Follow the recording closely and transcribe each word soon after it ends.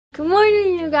Good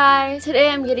morning, you guys. Today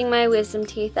I'm getting my wisdom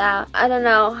teeth out. I don't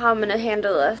know how I'm gonna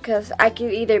handle this because I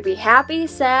could either be happy,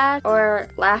 sad, or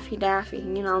laughy daffy,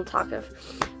 you know, talkative.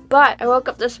 But I woke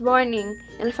up this morning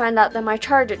and I found out that my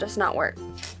charger does not work.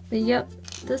 But yep,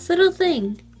 this little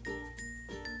thing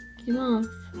came off.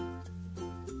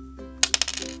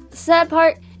 The sad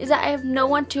part is that I have no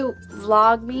one to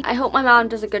vlog me. I hope my mom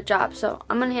does a good job, so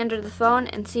I'm gonna hand her the phone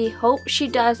and see. Hope she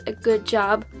does a good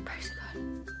job. Praise God.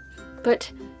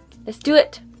 But let's do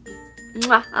it.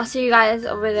 Mwah. I'll see you guys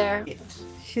over there.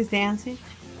 She's dancing.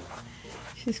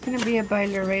 She's gonna be a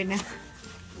bailer right now.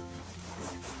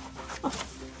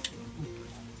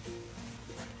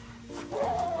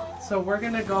 So we're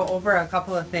gonna go over a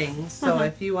couple of things. So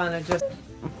if you wanna just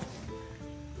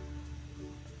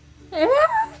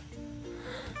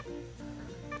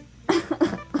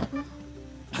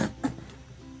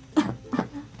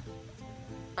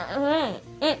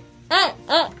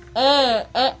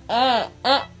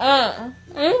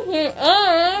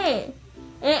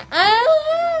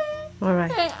All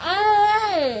right.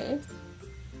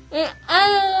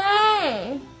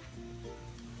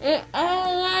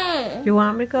 You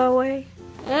want me to go away?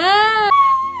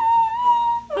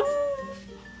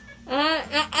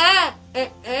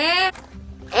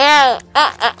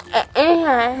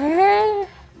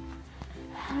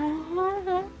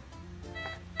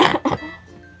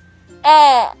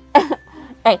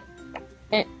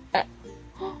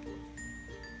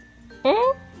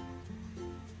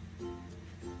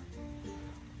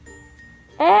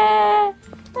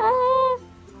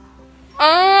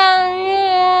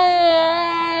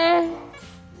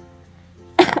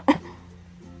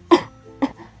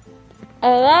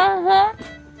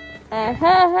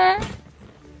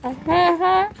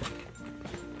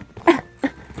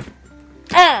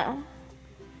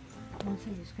 Don't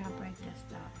say you're just gonna break this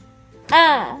stuff.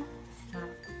 Stop.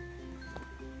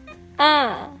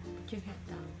 Put your head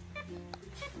down.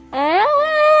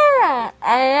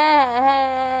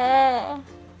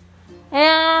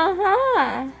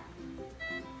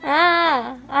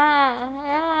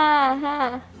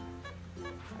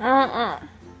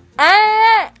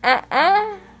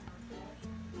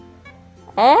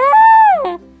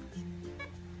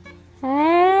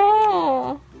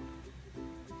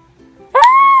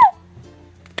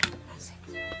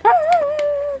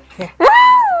 Here.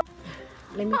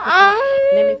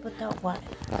 Let me put that what?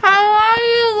 How are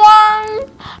you guys?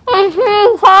 It's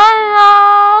me,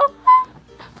 Karla.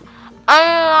 I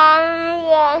love you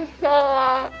guys so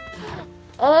much.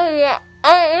 Oh yeah,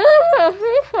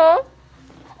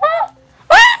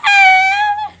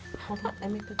 Hold on, let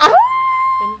me put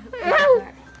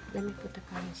the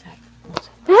car inside.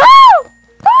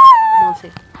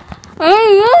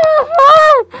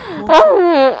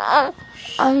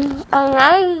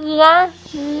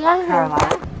 Karla.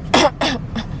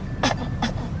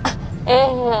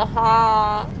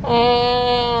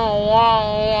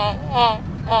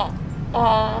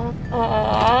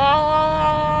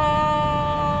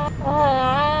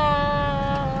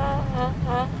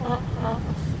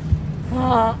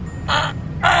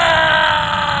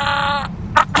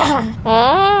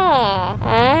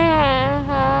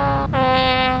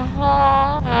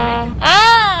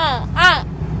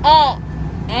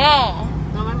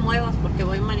 No me muevas porque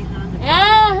voy manejando.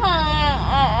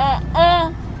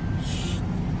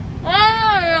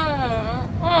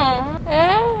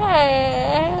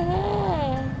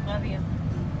 Love you.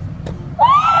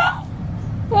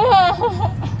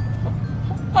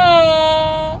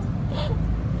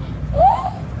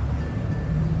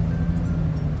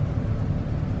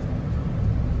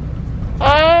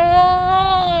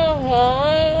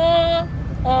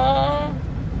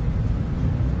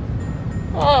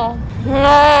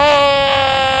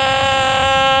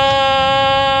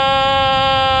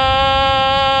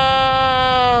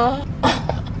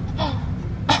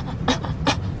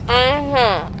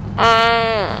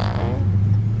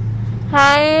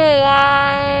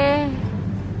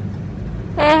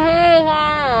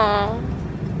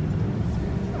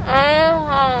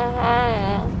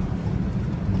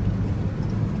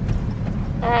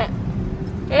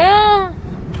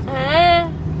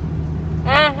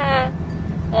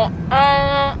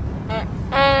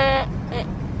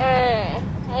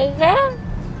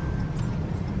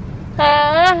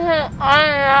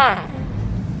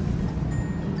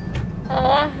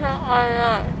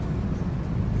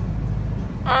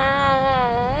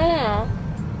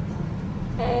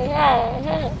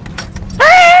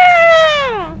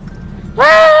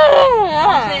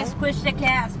 Don't squish the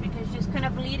cast because she's kind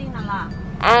of bleeding a lot.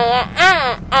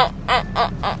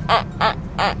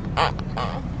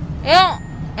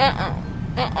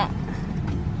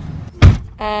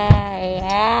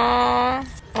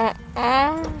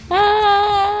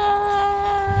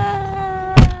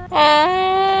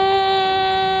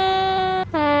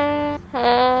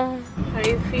 How do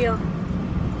you feel?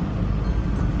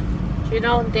 You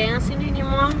don't dancing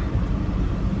anymore?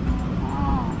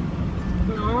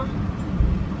 No?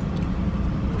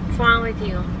 What's wrong with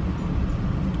you?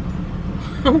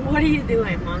 What are you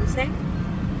doing, Monse?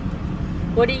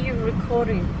 What are you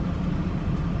recording?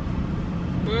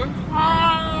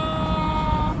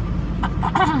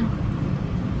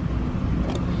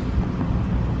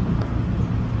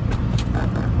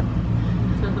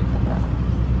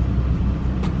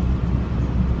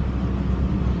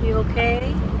 You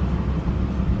okay?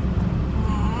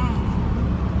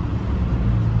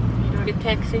 You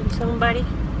texting somebody?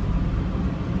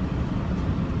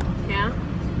 Yeah?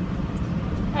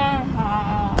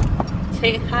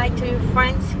 Say hi to your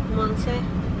friends, Monse.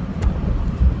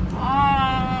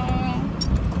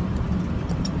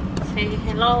 Say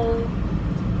hello.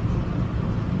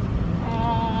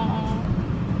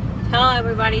 Tell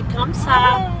everybody thumbs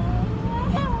up.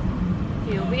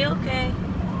 You'll be okay.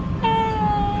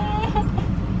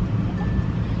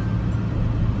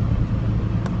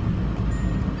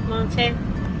 Monse,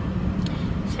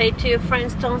 say to your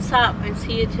friends thumbs up and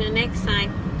see you till next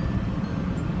time.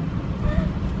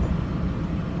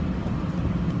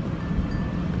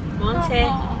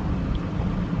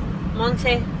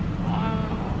 Monse,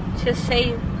 just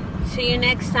say see you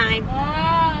next time.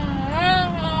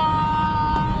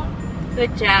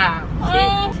 Good job.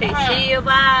 Say see you,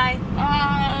 bye.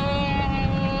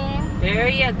 There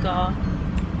you go.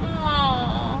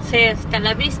 Say hasta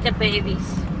la vista,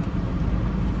 babies.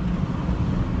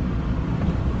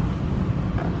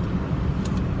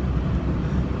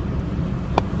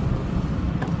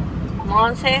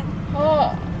 Monse,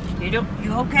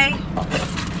 you okay?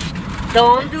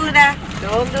 Don't do that.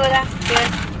 Don't do that.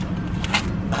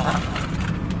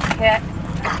 Here.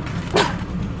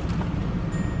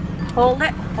 Hold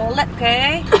it,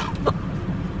 okay?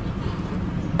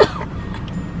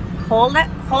 Hold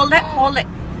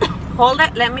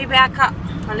it. Let me back up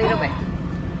a little bit.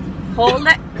 Hold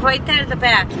it right there at the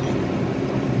back.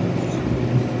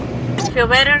 Feel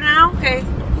better now? Okay.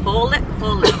 Hold it.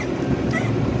 Hold on.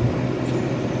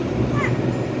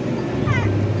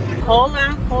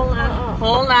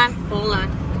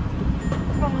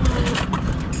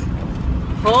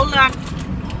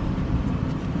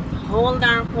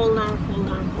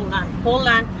 Hold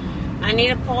on. I need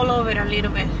to pull over a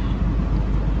little bit.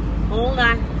 Hold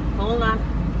on.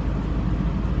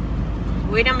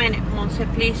 Wait a minute, Monse,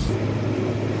 please.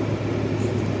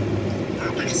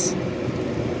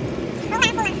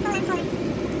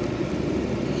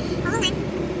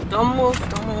 Don't move.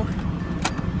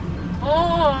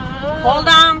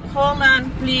 Hold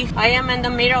on, please. I am in the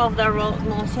middle of the road,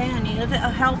 Monse. I need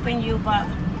helping you, but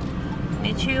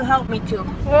need you to help me too.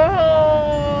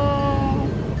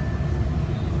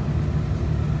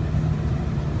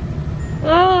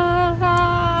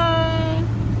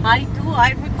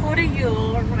 I recorded you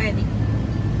already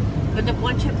with a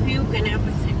bunch of puke and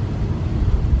everything.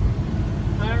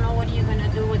 I don't know what you're gonna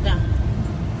do with that.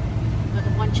 With a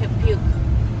bunch of puke.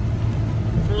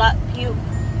 Blood puke.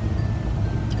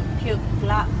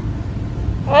 Blood.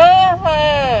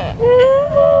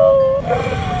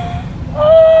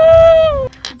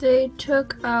 They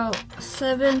took out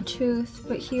 7 teeth,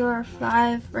 but here are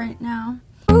 5 right now.